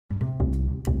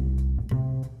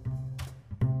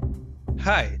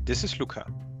Hi, this is Luca.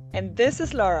 And this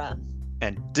is Laura.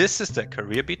 And this is the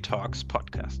Career Beat Talks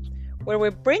podcast, where we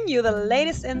bring you the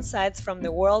latest insights from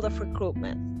the world of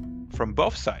recruitment. From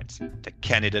both sides, the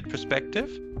candidate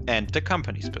perspective and the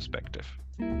company's perspective.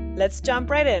 Let's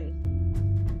jump right in.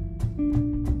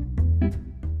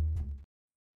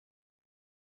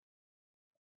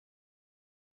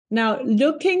 Now,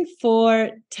 looking for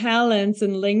talents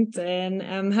in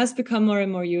LinkedIn has become more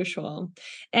and more usual.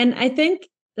 And I think,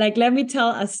 let me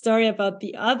tell a story about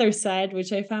the other side,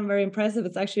 which I found very impressive.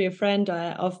 It's actually a friend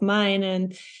of mine,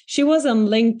 and she was on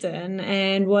LinkedIn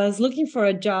and was looking for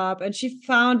a job. And she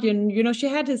found, she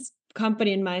had this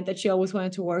company in mind that she always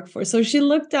wanted to work for. So she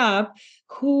looked up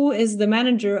who is the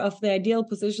manager of the ideal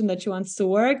position that she wants to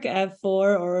work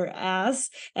for or as.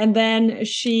 And then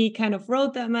she kind of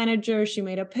wrote that manager. She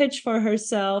made a pitch for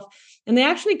herself. And they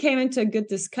actually came into a good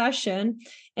discussion.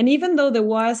 And even though there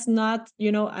was not,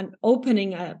 an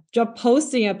opening, a job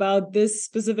posting about this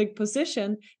specific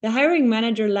position, the hiring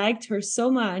manager liked her so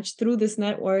much through this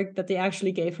network that they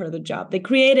actually gave her the job. They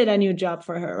created a new job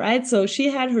for her, right? So she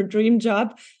had her dream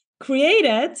job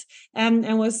created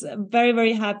and was very,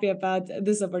 very happy about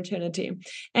this opportunity.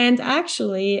 And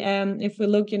actually, if we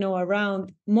look,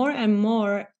 around, more and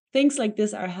more things like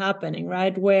this are happening,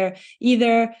 right? Where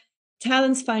either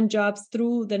talents find jobs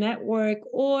through the network,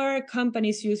 or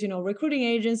companies use, recruiting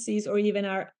agencies, or even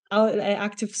are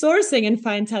active sourcing and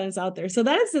find talents out there. So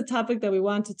that is the topic that we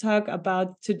want to talk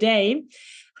about today: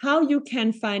 how you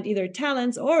can find either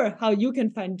talents or how you can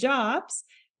find jobs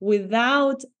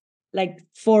without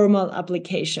formal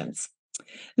applications.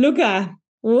 Luca,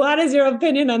 what is your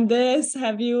opinion on this?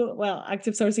 Have you,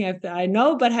 active sourcing, I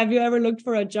know, but have you ever looked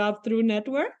for a job through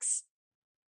networks?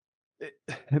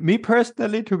 Me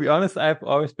personally, to be honest, I've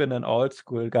always been an old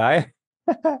school guy.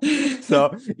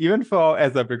 So even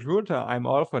as a recruiter, I'm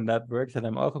all for networks and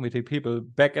I'm all for meeting people.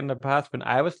 Back in the past, when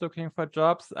I was looking for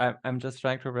jobs, I'm just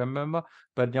trying to remember,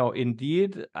 but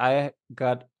indeed, I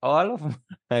got all of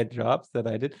my jobs that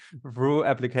I did through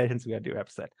applications via the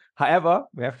website. However,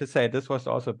 we have to say this was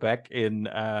also back in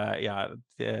the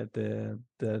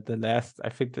last. I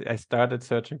think I started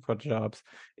searching for jobs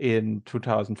in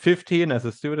 2015 as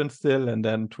a student still, and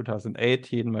then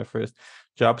 2018 my first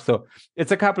job. So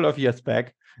it's a couple of years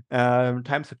back.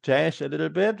 Times have changed a little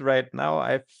bit. Right now,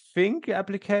 I think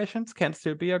applications can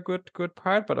still be a good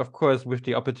part, but of course, with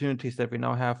the opportunities that we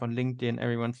now have on LinkedIn,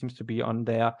 everyone seems to be on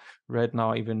there right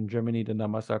now. Even in Germany, the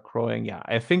numbers are growing. Yeah,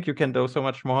 I think you can do so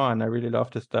much more, and I really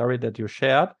love the story that you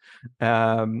shared.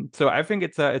 So I think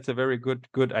it's a very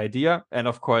good idea. And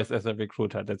of course, as a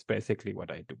recruiter, that's basically what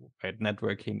I do. Right?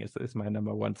 Networking is my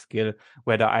number one skill.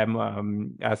 Whether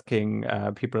I'm asking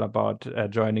people about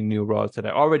joining new roles that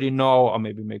I already know, or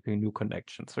maybe making new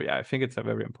connections. So yeah, I think it's a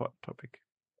very important topic.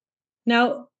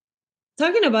 Now,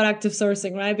 talking about active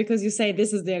sourcing, right? Because you say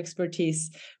this is the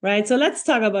expertise, right? So let's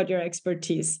talk about your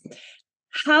expertise.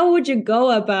 How would you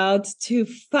go about to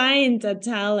find a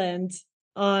talent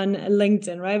on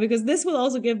LinkedIn, right? Because this will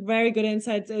also give very good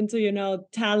insights into,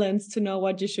 talents, to know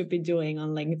what you should be doing on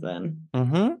LinkedIn.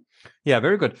 Mm-hmm. Yeah,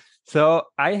 very good. So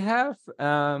I have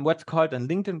what's called a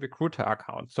LinkedIn recruiter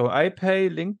account. So I pay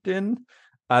LinkedIn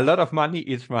a lot of money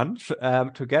each month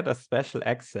to get a special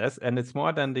access, and it's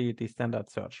more than the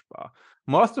standard search bar.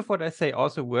 Most of what I say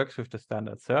also works with the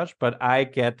standard search, but I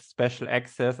get special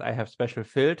access. I have special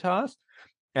filters,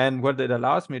 and what it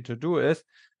allows me to do is,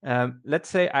 let's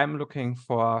say I'm looking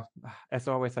for, as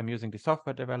always, I'm using the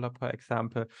software developer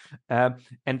example,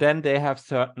 and then they have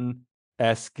certain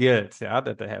skills,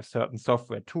 that they have certain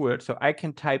software tools. So I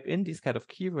can type in these kind of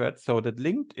keywords so that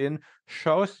LinkedIn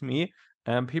shows me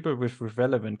people with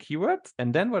relevant keywords.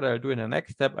 And then what I'll do in the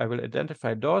next step, I will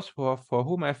identify those for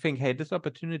whom I think, hey, this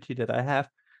opportunity that I have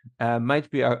might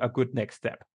be a good next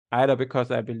step. Either because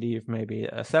I believe maybe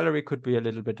a salary could be a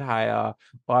little bit higher,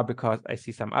 or because I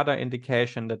see some other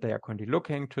indication that they are currently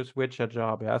looking to switch a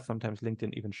job. Yeah, sometimes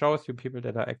LinkedIn even shows you people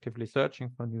that are actively searching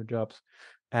for new jobs.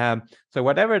 So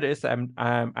whatever it is,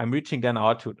 I'm reaching then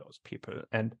out to those people.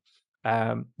 And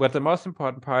what the most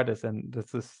important part is, and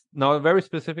this is now very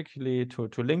specifically to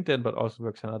LinkedIn, but also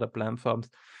works on other platforms.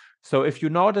 So if you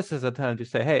know this is a talent, you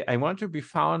say, hey, I want to be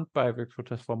found by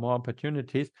recruiters for more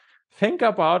opportunities. Think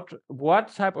about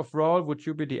what type of role would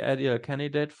you be the ideal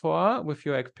candidate for with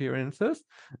your experiences?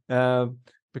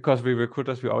 Because we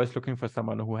recruiters, we're always looking for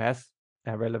someone who has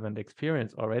a relevant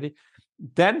experience already.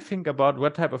 Then think about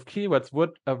what type of keywords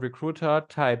would a recruiter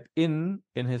type in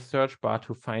his search bar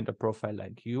to find a profile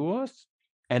like yours,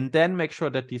 and then make sure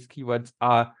that these keywords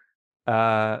are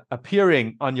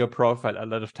appearing on your profile a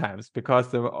lot of times, because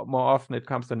the more often it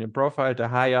comes on your profile, the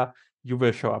higher you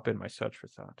will show up in my search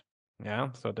result. Yeah,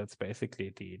 so that's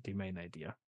basically the main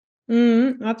idea.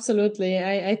 Absolutely.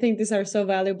 I think these are so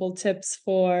valuable tips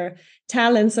for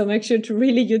talent. So make sure to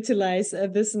really utilize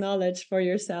this knowledge for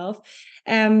yourself.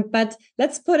 But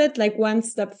let's put it like one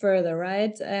step further,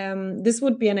 right? This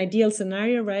would be an ideal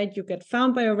scenario, right? You get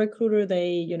found by a recruiter,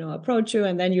 they, approach you,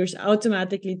 and then you're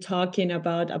automatically talking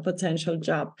about a potential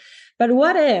job. But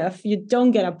what if you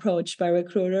don't get approached by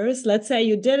recruiters? Let's say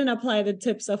you didn't apply the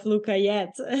tips of Luca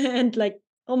yet, and like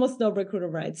almost no recruiter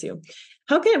writes you.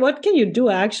 What can you do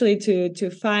actually to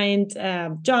find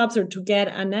jobs or to get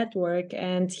a network?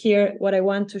 And here, what I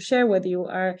want to share with you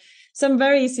are some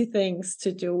very easy things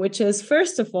to do, which is,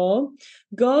 first of all,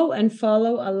 go and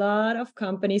follow a lot of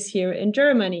companies here in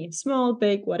Germany, small,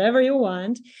 big, whatever you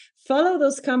want. Follow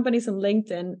those companies on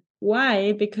LinkedIn.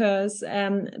 Why? Because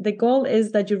the goal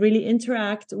is that you really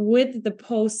interact with the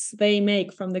posts they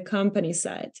make from the company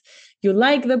side. You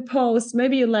like the post,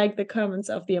 maybe you like the comments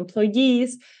of the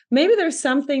employees, maybe there's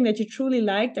something that you truly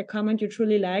liked, a comment you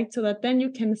truly liked, so that then you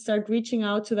can start reaching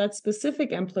out to that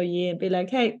specific employee and be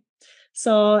like, hey,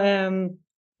 so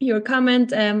your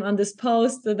comment on this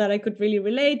post that I could really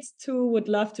relate to, would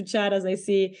love to chat, as I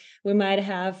see we might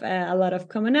have a lot of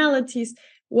commonalities.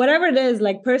 Whatever it is,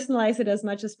 like personalize it as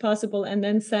much as possible and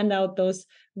then send out those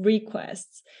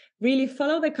requests. Really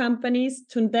follow the companies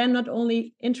to then not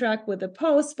only interact with the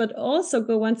posts, but also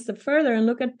go one step further and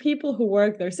look at people who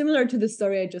work there, similar to the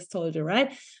story I just told you,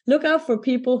 right? Look out for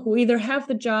people who either have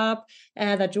the job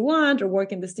that you want or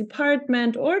work in this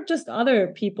department, or just other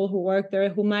people who work there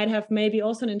who might have maybe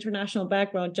also an international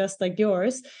background just like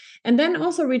yours. And then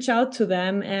also reach out to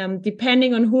them.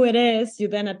 Depending on who it is, you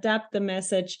then adapt the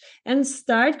message and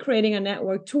start creating a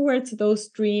network towards those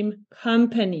dream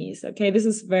companies. Okay, this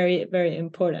is very, very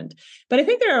important. But I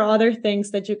think there are other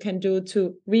things that you can do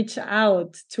to reach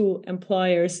out to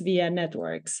employers via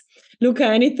networks. Luca,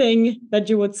 anything that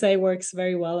you would say works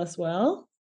very well as well?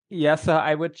 Yeah, so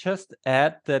I would just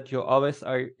add that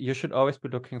you should always be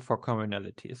looking for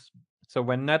commonalities. So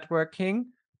when networking,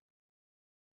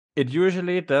 it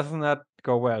usually does not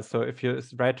go well. So if you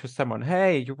write to someone,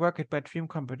 hey, you work at my dream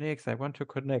company X, I want to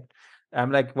connect. I'm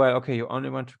like, well, okay, you only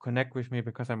want to connect with me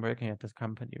because I'm working at this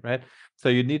company, right? So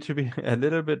you need to be a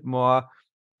little bit more,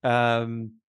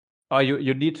 or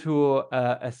you need to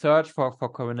search for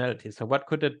commonality. So what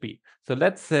could it be? So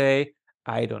let's say,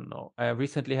 I don't know. I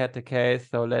recently had the case.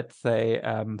 So let's say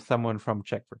someone from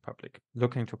Czech Republic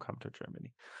looking to come to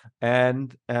Germany,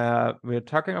 and we're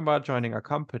talking about joining a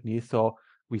company. So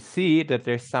we see that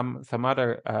there's some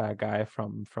other guy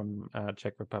from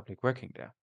Czech Republic working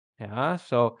there. Yeah.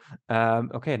 So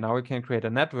okay, now we can create a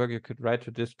network. You could write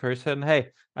to this person, hey,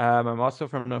 I'm also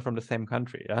from the same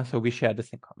country. Yeah. So we share this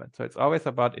in common. So it's always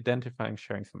about identifying,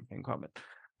 sharing something in common.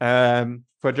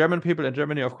 For German people in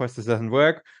Germany, of course, this doesn't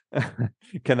work.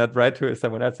 You cannot write to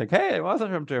someone else like, hey, I'm also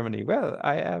from Germany. Well,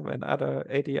 I am, and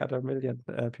 80 other million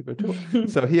people too.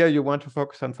 So here you want to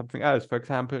focus on something else. For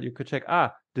example, you could check,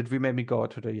 did we maybe go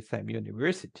to the same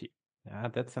university? Yeah,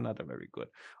 that's another very good.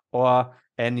 Or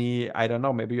I don't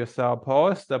know, maybe you saw a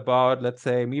post about, let's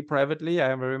say, me privately.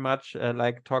 I am very much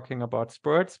like talking about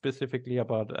sports, specifically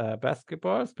about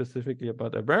basketball, specifically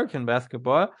about American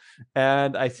basketball.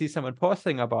 And I see someone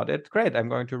posting about it. Great, I'm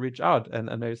going to reach out and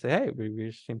maybe say, hey,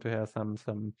 we seem to have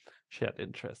some shared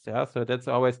interest. Yeah, so that's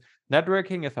always,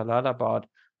 networking is a lot about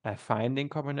finding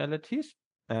commonalities.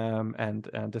 And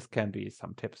this can be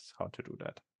some tips how to do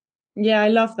that. Yeah, I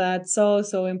love that. So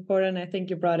important. I think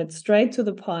you brought it straight to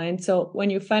the point. So when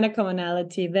you find a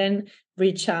commonality, then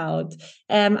reach out.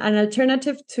 An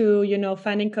alternative to,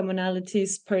 finding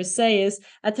commonalities per se is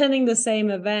attending the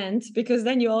same event, because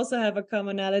then you also have a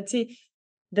commonality.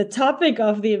 The topic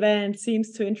of the event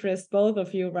seems to interest both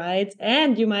of you, right?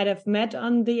 And you might have met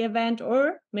on the event,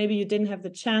 or maybe you didn't have the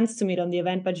chance to meet on the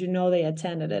event, but they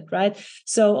attended it, right?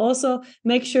 So also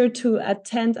make sure to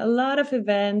attend a lot of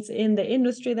events in the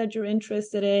industry that you're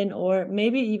interested in, or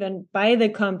maybe even by the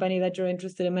company that you're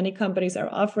interested in. Many companies are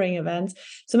offering events.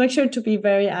 So make sure to be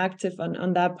very active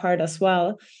on that part as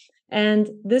well. And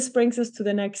this brings us to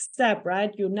the next step,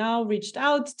 right? You now reached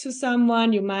out to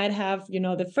someone, you might have,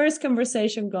 the first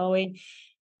conversation going.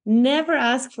 Never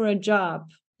ask for a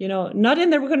job, not in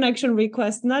the connection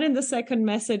request, not in the second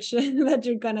message that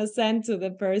you're going to send to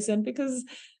the person, because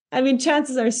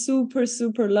chances are super,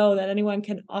 super low that anyone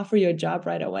can offer you a job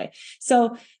right away.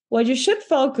 So what you should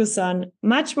focus on,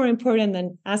 much more important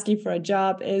than asking for a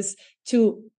job, is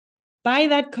to, by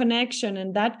that connection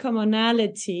and that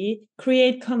commonality,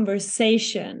 create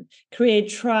conversation, create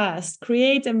trust,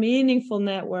 create a meaningful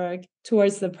network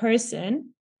towards the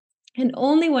person. And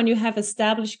only when you have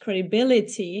established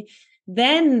credibility,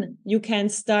 then you can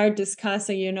start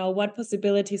discussing, you know, what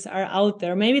possibilities are out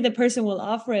there. Maybe the person will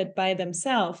offer it by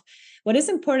themselves. What is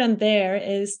important there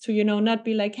is to, you know, not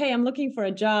be like, hey, I'm looking for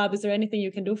a job. Is there anything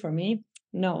you can do for me?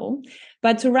 No,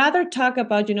 but to rather talk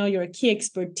about, you know, your key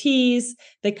expertise,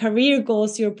 the career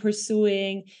goals you're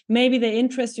pursuing, maybe the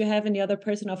interest you have in the other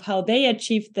person of how they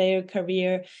achieved their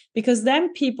career, because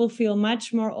then people feel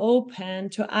much more open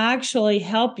to actually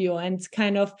help you and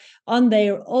kind of on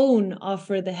their own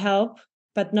offer the help,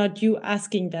 but not you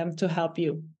asking them to help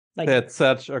you. Like, that's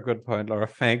such a good point, Laura.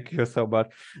 Thank you so much.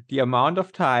 The amount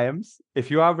of times, if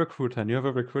you are a recruiter and you have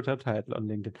a recruiter title on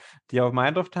LinkedIn, the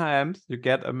amount of times you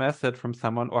get a message from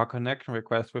someone or a connection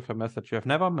request with a message you have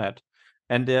never met,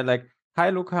 and they're like, "Hi,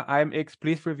 Luca, I'm X.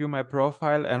 Please review my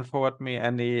profile and forward me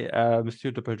any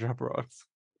suitable job roles."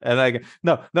 And like,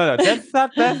 no, that's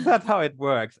not how it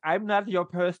works. I'm not your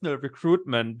personal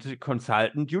recruitment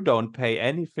consultant. You don't pay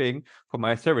anything for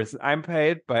my services. I'm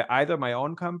paid by either my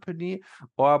own company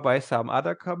or by some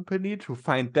other company to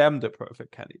find them the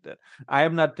perfect candidate. I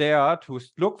am not there to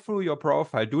look through your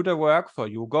profile, do the work for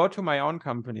you, go to my own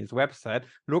company's website,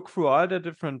 look through all the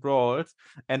different roles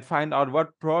and find out what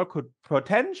role could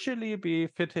potentially be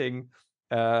fitting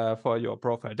for your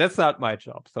profile. That's not my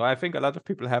job. So I think a lot of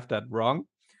people have that wrong.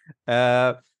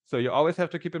 So you always have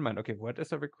to keep in mind, okay, what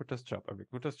is a recruiter's job? A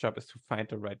recruiter's job is to find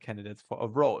the right candidates for a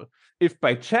role. If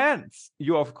by chance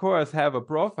you, of course, have a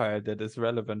profile that is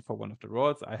relevant for one of the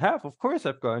roles I have, of course,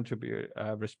 I'm going to be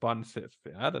responsive.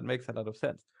 Yeah, that makes a lot of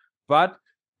sense. But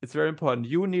it's very important.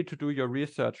 You need to do your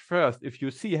research first. If you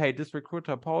see, hey, this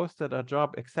recruiter posted a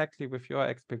job exactly with your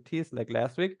expertise like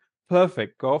last week,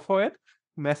 perfect, go for it.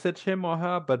 Message him or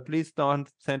her, but please don't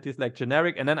send these like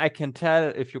generic. And then I can tell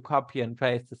if you copy and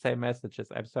paste the same messages.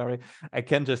 I'm sorry. I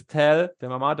can just tell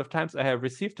the amount of times I have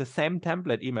received the same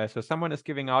template email. So someone is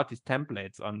giving out these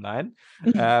templates online.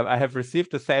 I have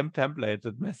received the same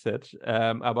templated message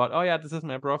about, oh yeah, this is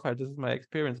my profile. This is my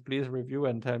experience. Please review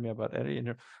and tell me about any.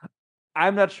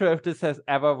 I'm not sure if this has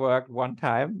ever worked one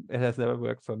time. It has never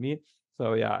worked for me.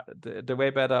 So yeah, the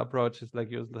way better approach is, like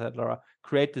you said, Laura,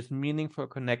 create this meaningful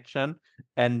connection,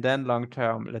 and then long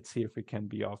term, let's see if we can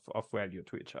be of value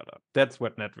to each other. That's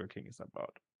what networking is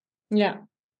about. Yeah.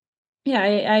 Yeah,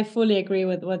 I fully agree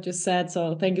with what you said.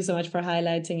 So thank you so much for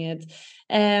highlighting it.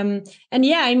 And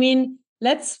yeah, I mean,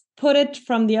 let's put it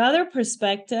from the other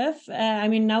perspective. I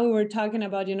mean, now we were talking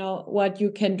about, you know, what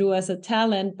you can do as a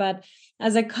talent, but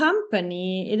as a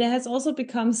company, it has also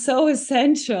become so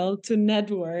essential to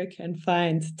network and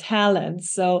find talent.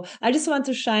 So I just want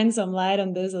to shine some light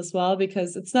on this as well,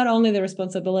 because it's not only the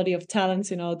responsibility of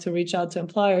talents, you know, to reach out to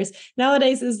employers.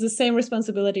 Nowadays, it's the same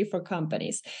responsibility for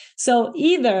companies. So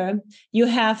either you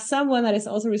have someone that is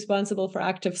also responsible for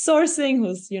active sourcing,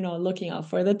 who's, you know, looking out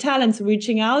for the talents,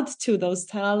 reaching out to those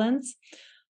talents,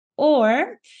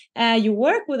 or you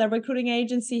work with a recruiting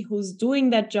agency who's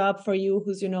doing that job for you,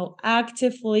 who's, you know,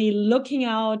 actively looking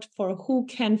out for who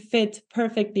can fit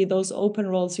perfectly those open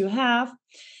roles you have.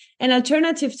 An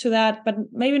alternative to that, but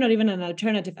maybe not even an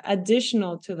alternative,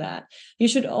 additional to that, you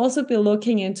should also be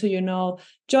looking into, you know,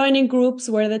 joining groups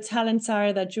where the talents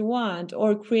are that you want,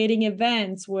 or creating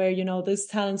events where, you know, these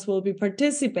talents will be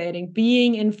participating,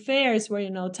 being in fairs where, you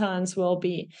know, talents will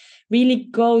be. Really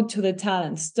go to the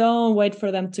talents. Don't wait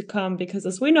for them to come, because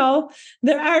as we know,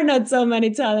 there are not so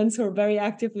many talents who are very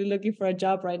actively looking for a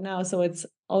job right now. So it's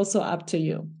also up to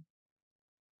you.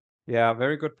 Yeah,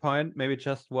 very good point. Maybe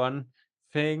just one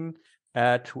thing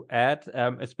to add,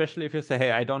 especially if you say,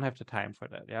 hey, I don't have the time for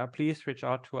that. Yeah, please reach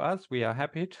out to us. We are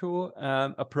happy to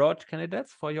approach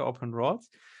candidates for your open roles.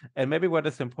 And maybe what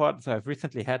is important, so I've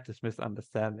recently had this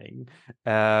misunderstanding.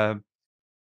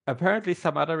 Apparently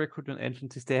some other recruitment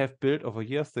agencies, they have built over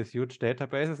years these huge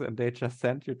databases and they just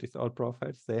send you these old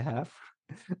profiles they have.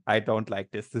 I don't like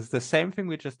this. This is the same thing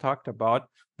we just talked about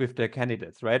with the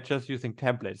candidates, right? Just using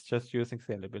templates, just using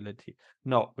scalability.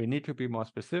 No, we need to be more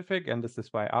specific. And this is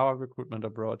why our recruitment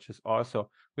approach is also,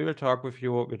 we will talk with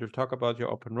you, we will talk about your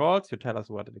open roles. You tell us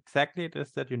what exactly it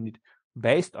is that you need.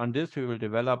 Based on this, we will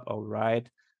develop a right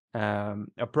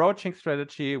approaching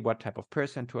strategy, what type of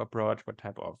person to approach, what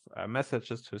type of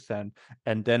messages to send,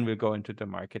 and then we'll go into the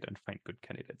market and find good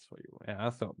candidates for you. Yeah,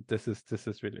 so this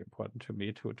is really important to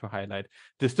me to highlight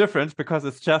this difference, because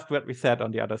it's just what we said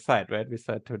on the other side, right? We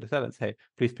said to the talents, hey,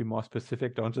 please be more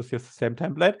specific, don't just use the same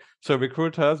template. So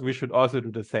recruiters, we should also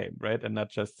do the same, right? And not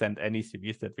just send any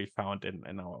CVs that we found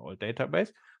in our old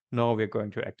database. No, we're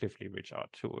going to actively reach out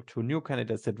to new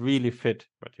candidates that really fit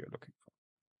what you're looking for.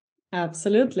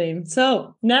 Absolutely.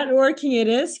 So networking it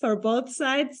is for both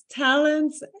sides,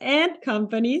 talents and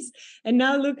companies. And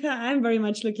now, Luca, I'm very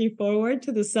much looking forward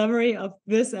to the summary of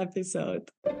this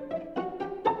episode.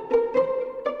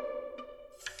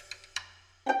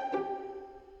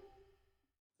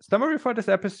 Summary for this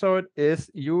episode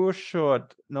is you should,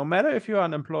 no matter if you're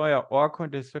an employer or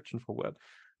currently searching for work,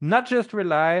 not just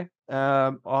rely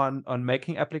on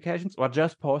making applications or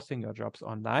just posting your jobs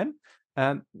online.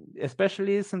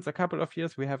 Especially since a couple of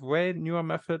years, we have way newer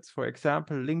methods. For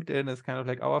example, LinkedIn is kind of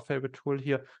like our favorite tool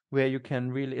here, where you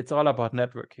can really, it's all about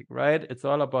networking, right? It's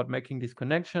all about making these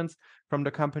connections from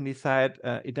the company side,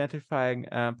 identifying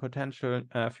potential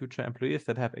future employees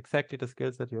that have exactly the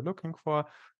skills that you're looking for.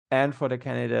 And for the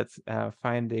candidates,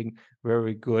 finding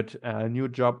very good new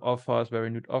job offers, very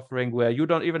new offering where you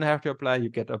don't even have to apply, you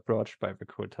get approached by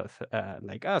recruiters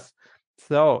like us.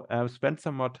 So spend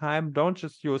some more time. Don't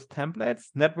just use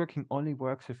templates. Networking only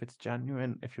works if it's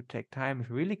genuine, if you take time, if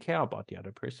you really care about the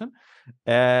other person.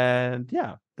 And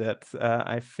yeah, that's,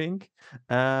 I think,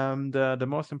 the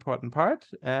most important part.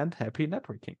 And happy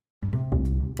networking.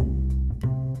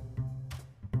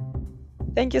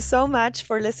 Thank you so much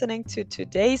for listening to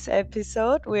today's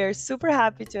episode. We're super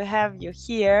happy to have you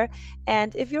here.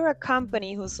 And if you're a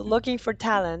company who's looking for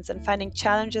talents and finding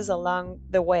challenges along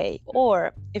the way,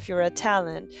 or if you're a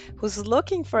talent who's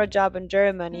looking for a job in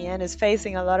Germany and is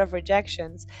facing a lot of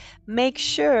rejections, make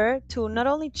sure to not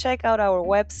only check out our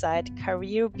website,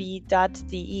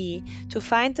 careerbee.de, to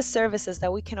find the services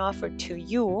that we can offer to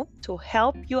you to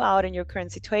help you out in your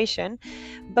current situation,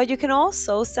 but you can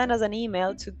also send us an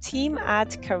email to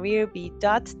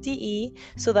team@careerbee.de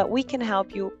so that we can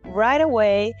help you right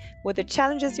away with the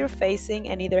challenges you're facing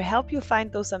and either help you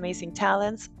find those amazing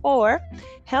talents or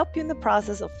help you in the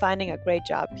process of finding a great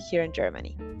job here in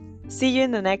Germany. See you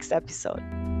in the next episode.